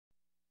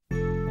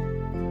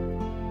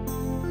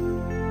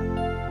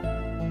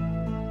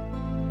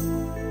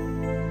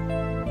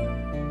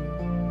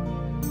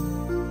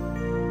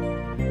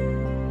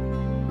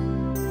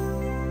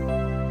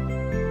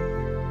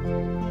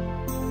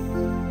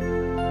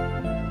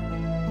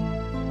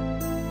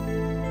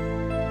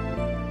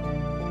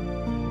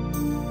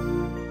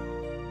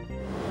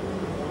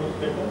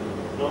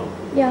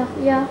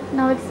Yeah,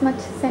 now it's much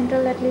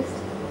central at least.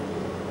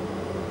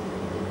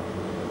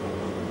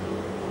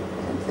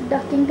 It's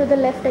ducking to the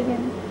left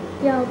again.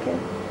 Yeah, okay.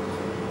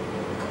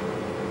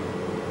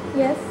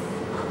 Yes.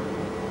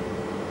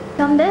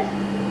 Come there.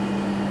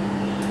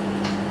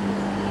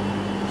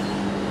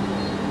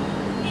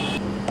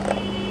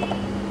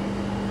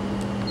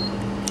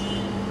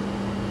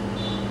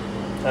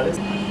 Alice?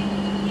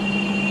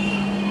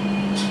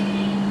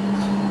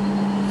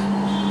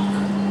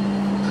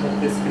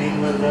 The screen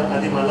was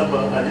Adi Mala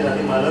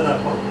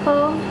दाखव.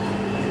 Oh.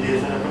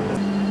 Laser आपण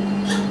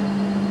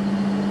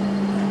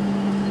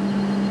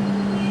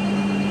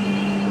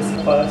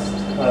fast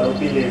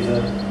ROP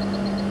laser.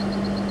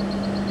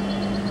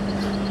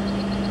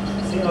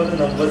 See how the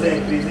numbers are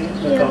increasing,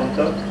 the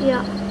counter.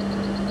 Yeah.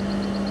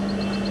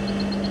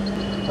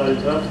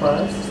 Ultra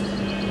fast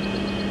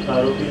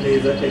ROP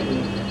laser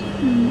technique.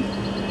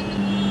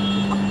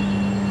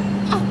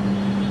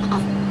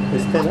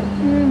 Is there?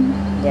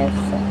 Yes.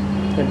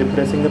 And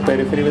depressing the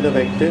periphery with the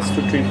vectors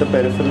to treat the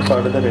peripheral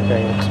part of the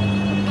retina.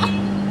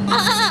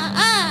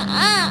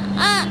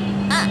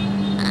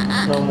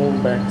 Now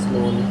move back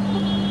slowly.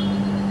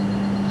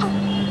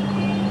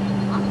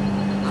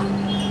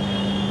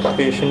 The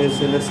patient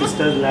is in the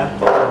sister's lap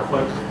for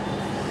comfort.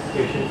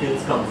 Patient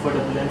feels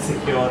comfortable and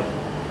secure.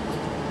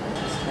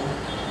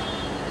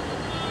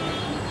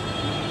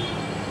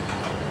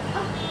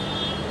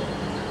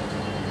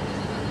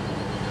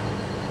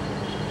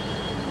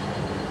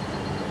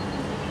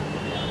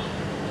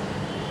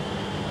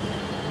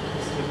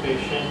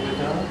 Patient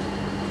with a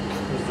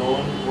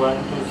zone 1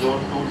 to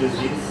zone 2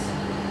 disease,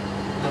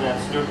 an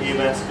absolute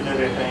avascular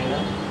retina,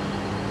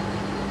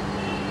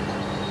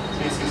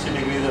 360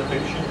 degrees of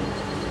friction.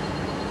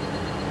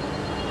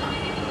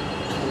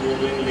 We are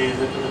doing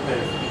laser to the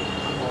periphery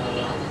all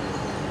around.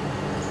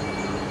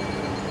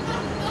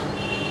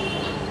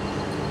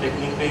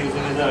 Technique we are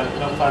using is the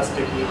ultra fast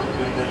technique of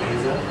doing the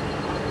laser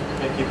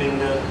by keeping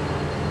the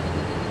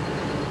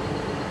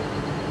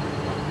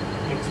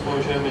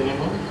exposure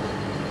minimum.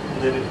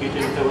 The repeat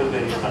interval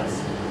very fast.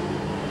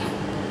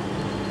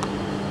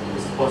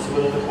 It's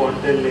possible on the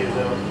Quantel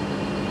laser.diode.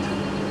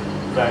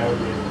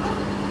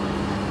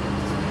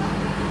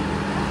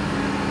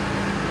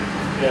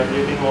 We are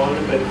ablating all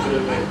the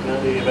peripheral retina,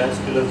 the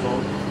avascular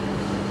zone.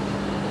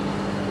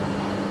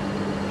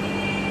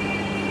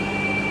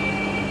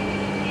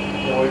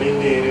 Avoiding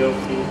the area of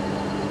the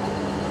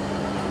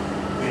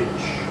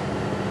ridge.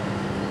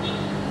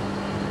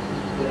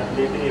 We are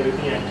ablating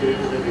everything anterior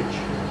to the ridge.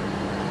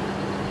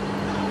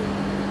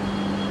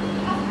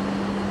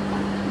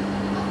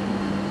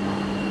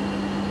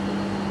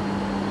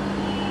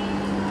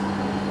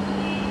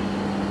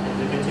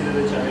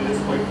 The child is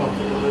quite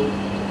comfortable.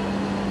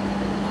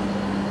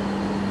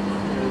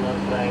 He is not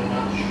crying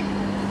much.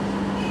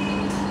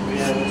 We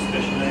have a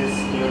specialized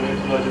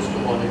neonatologist to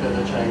monitor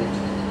the child.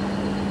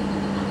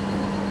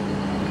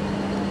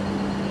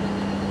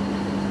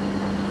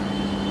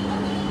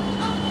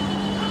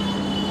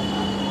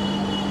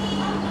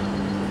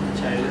 The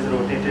child is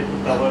rotated to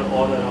cover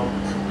all around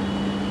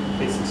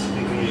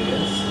 360-degree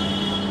areas.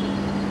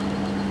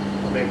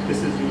 The vectis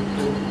is used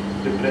to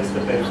depress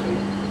the periphery.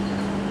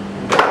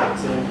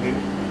 Excellent view.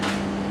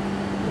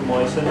 To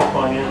moisten the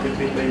cornea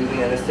between by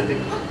using anesthetic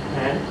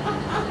and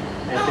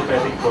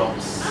antibiotic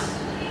drops.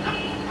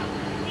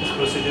 This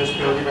procedure is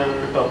purely done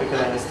under topical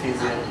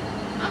anesthesia.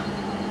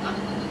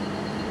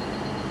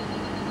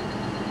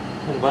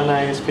 And one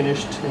eye is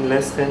finished in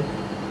less than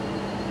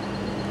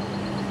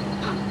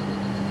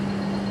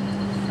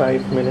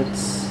 5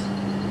 minutes,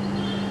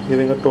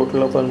 giving a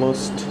total of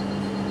almost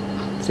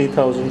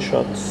 3,000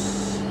 shots.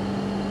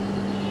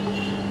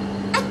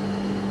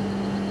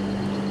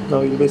 Now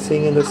you'll be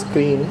seeing in the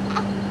screen.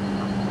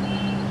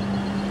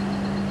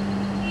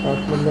 As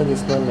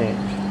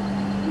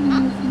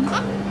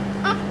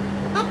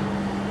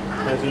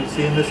you'll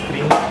see in the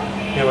screen, we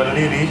have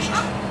already reached a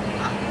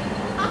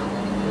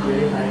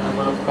very high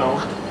number of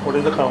count. What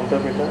is the counter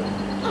meter?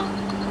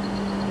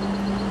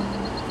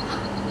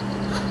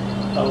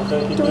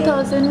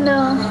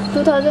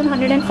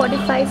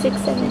 2145,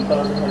 67.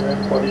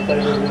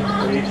 2145 has been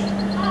reached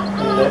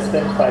in less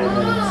than 5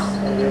 minutes,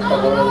 and we have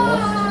covered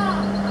almost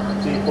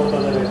 3/4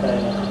 of the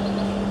retina.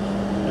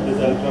 It is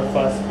ultra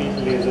fast speed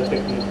laser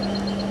technique.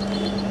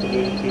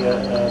 We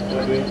are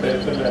doing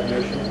peripheral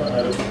ablation for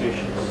ROP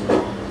patients.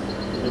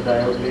 The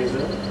diode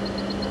laser,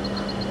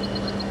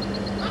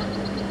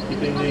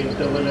 keeping the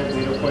interval at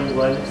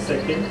 0.1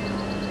 second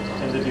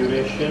and the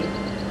duration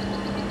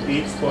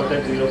each spot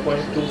at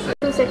 0.2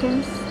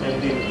 seconds. And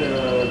the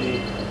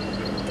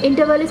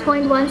interval is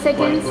 0.1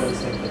 seconds. 0.1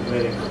 second.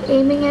 Very good.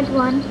 Aiming at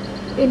 1,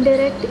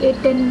 indirect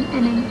 810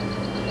 nm.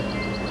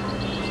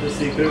 The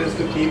secret is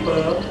to keep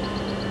a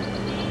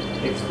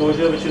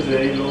exposure which is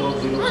very low of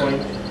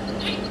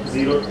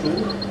 0.02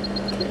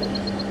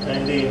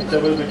 and the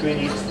interval between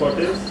each spot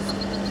is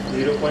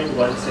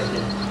 0.1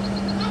 second.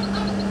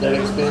 That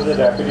explains the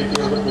rapidity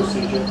of the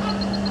procedure,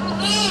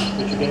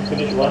 which you can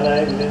finish one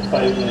eye within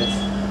 5 minutes,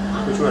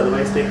 which would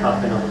otherwise take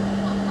half an hour.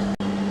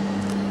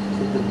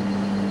 So the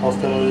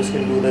Ophthalmologist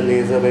can do the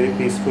laser very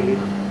peacefully.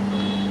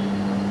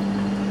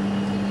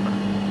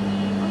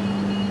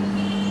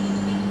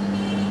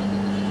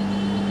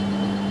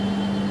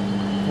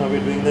 Now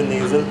we're doing the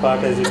nasal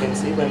part, as you can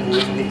see, by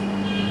moving the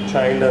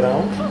child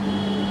around,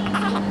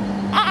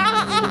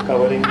 so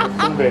covering the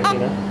full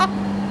retina.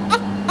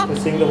 We're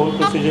seeing the whole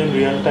procedure in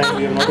real time,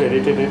 we have not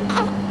edited it.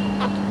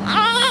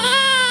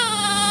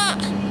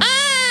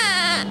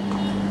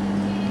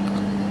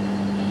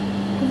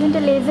 Isn't a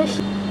laser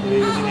We're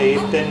using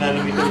 8-10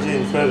 nanometer, which is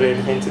infrared,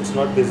 hence it's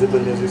not visible,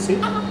 as you see.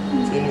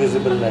 It's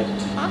invisible light.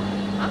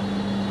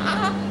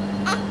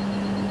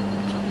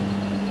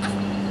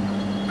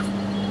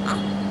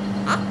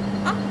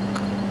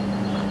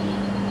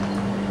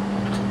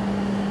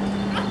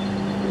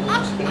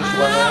 Just finish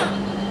one eye,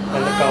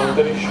 and the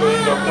counter is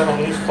showing, doctor, how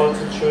many spots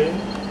it's showing?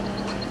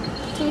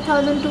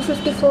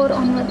 3254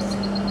 onwards.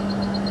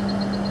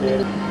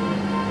 There,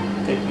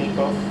 technique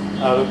of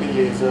ROP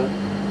laser.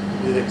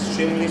 These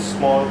extremely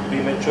small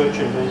premature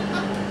children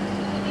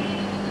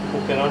who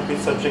cannot be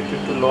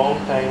subjected to long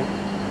time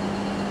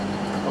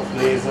of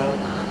laser,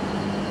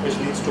 which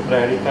leads to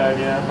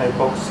bradycardia,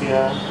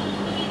 hypoxia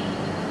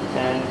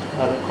and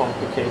other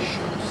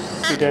complications.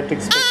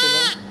 Pediatric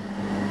speculum.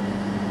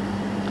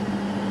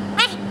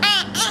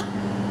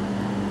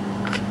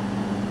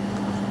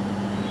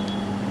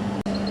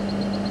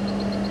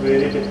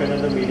 Very depend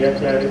on the media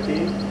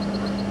clarity,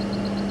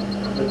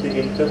 but the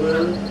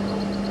interval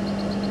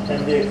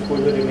and the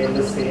exposure remain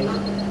the same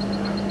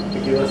to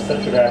give us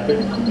such rapid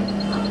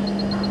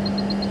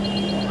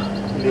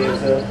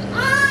laser.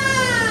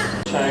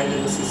 Child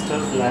in the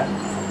sister's lap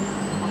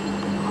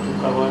to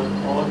cover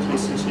all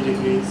 360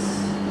 degrees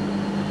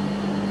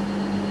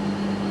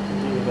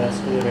the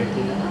vascular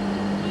retina.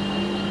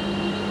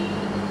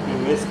 We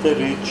miss the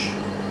ridge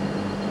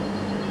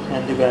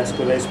and the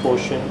vascularized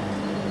portion.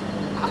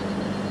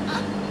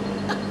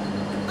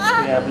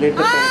 We ablate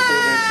the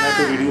peripheral retina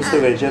to reduce the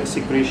VEGF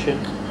secretion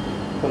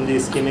from the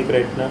ischemic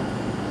retina,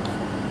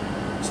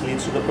 which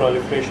leads to the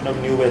proliferation of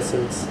new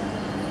vessels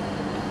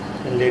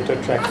and later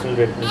tractional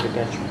retinal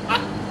detachment.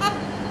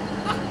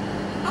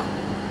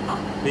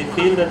 We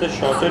feel that the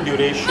shorter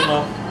duration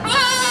of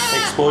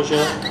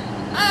exposure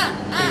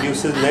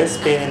induces less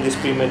pain in these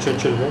premature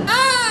children,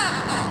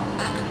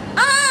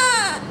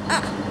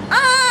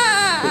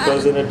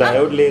 because in a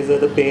diode laser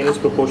the pain is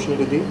proportional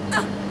to the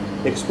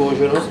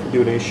exposure of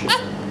duration,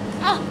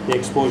 the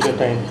exposure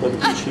time for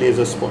each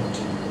laser spot.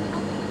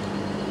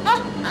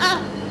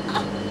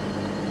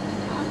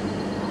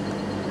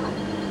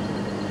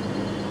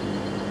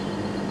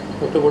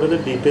 Doctor, what are the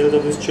details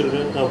of this child?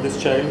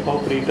 How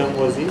preterm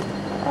was he?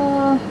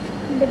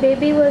 The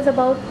baby was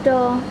about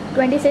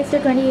 26 to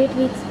 28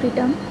 weeks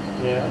preterm.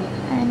 Yeah.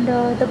 And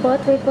the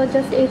birth weight was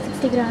just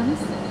 860 grams.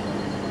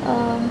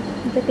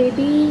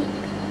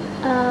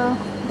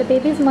 The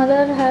baby's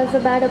mother has a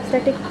bad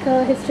obstetric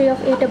history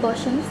of 8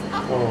 abortions.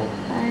 Oh.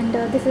 And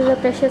this is a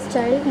precious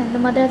child, and the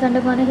mother has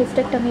undergone a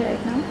hysterectomy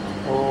right now.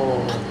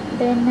 Oh.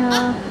 Then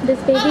this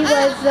baby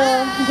was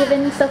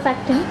given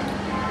surfactant.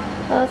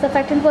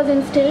 Surfactant was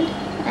instilled,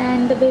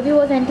 and the baby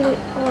was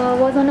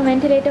on a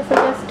ventilator for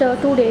just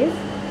 2 days.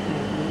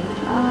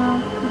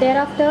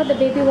 Thereafter, the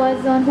baby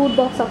was on hood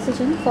box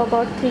oxygen for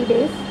about 3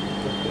 days.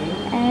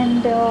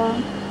 And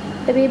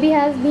the baby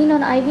has been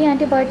on IV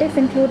antibiotics,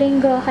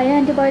 including higher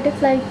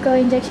antibiotics like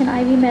injection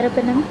IV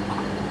meropenem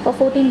for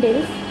 14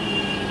 days,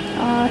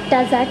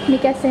 Tazac,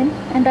 Nicacin,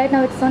 and right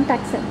now it's on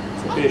Taxin.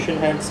 So patient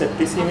had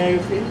septicemia, you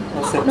feel,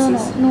 or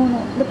sepsis? No.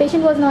 The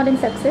patient was not in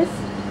sepsis,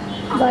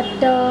 but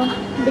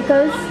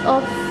because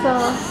of,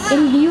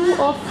 in view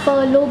of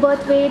low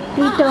birth weight,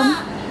 preterm,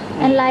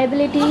 and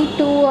liability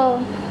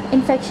to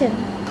infection,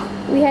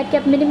 we had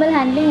kept minimal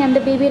handling, and the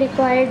baby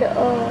required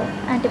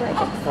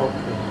antibiotics.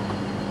 Okay.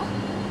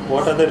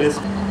 What are the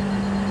risks?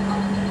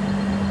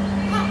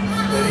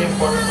 Very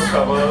important to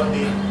cover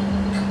the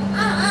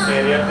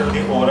area till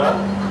the aura,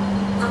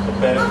 the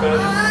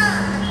peripheral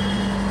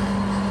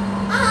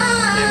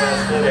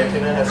avascular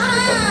retina has to be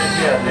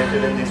completely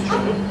ablated in these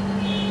children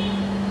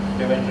to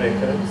prevent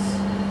recurrence.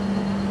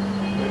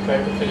 We will try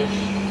to finish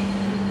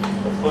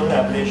the full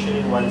ablation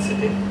in one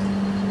sitting.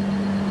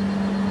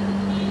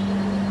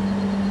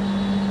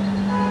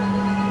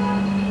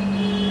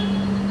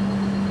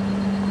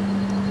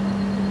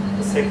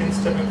 The second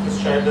step, if this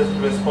child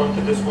doesn't respond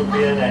to this, would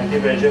be an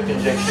anti-VEGF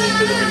injection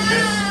into the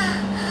vitreous,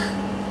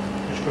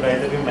 which could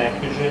either be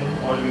Macugen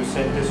or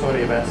Lucentis or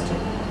Avastin.